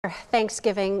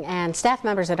Thanksgiving, and staff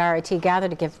members at RIT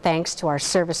gathered to give thanks to our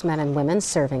servicemen and women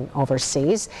serving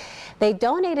overseas. They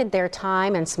donated their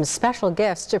time and some special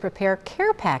gifts to prepare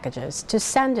care packages to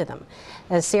send to them.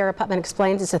 As Sierra Putman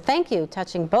explains, it's a thank you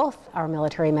touching both our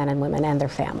military men and women and their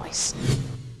families.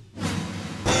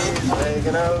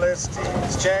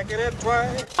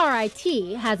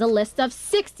 RIT has a list of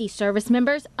 60 service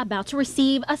members about to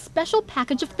receive a special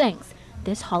package of thanks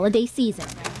this holiday season.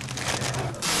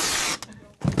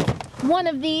 One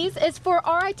of these is for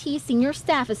RIT Senior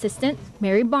Staff Assistant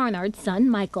Mary Barnard's son,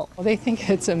 Michael. Well, they think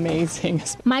it's amazing.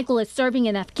 Michael is serving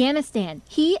in Afghanistan.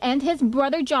 He and his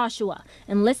brother Joshua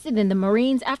enlisted in the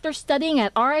Marines after studying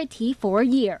at RIT for a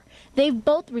year. They've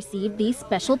both received these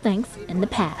special thanks in the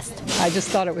past. I just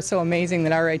thought it was so amazing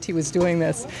that RIT was doing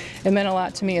this. It meant a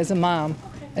lot to me as a mom,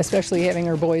 especially having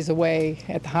her boys away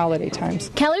at the holiday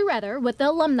times. Kelly Rether with the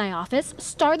Alumni office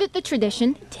started the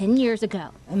tradition 10 years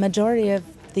ago. A majority of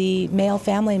the male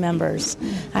family members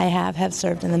I have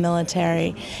served in the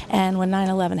military, and when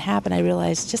 9/11 happened, I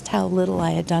realized just how little I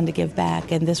had done to give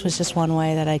back, and this was just one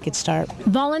way that I could start.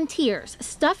 Volunteers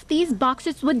stuffed these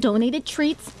boxes with donated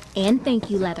treats and thank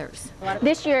you letters.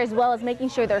 This year, as well as making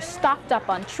sure they're stocked up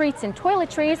on treats and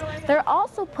toiletries, they're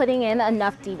also putting in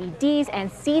enough DVDs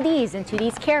and CDs into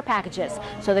these care packages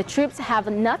so the troops have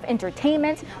enough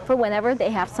entertainment for whenever they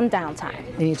have some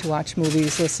downtime. They need to watch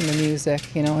movies, listen to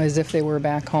music, you know, as if they were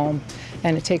back home,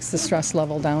 and it takes the stress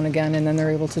level down again, and then they're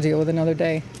able to deal with another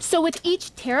day. So with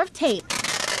each tear of tape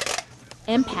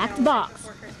and packed box,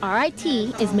 RIT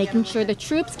is making sure the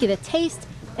troops get a taste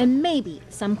and maybe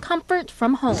some comfort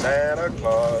from home. Santa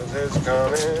Claus is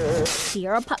coming.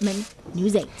 Sierra Putman,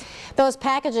 News 8. Those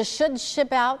packages should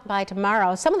ship out by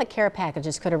tomorrow. Some of the care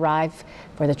packages could arrive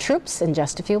for the troops in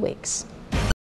just a few weeks.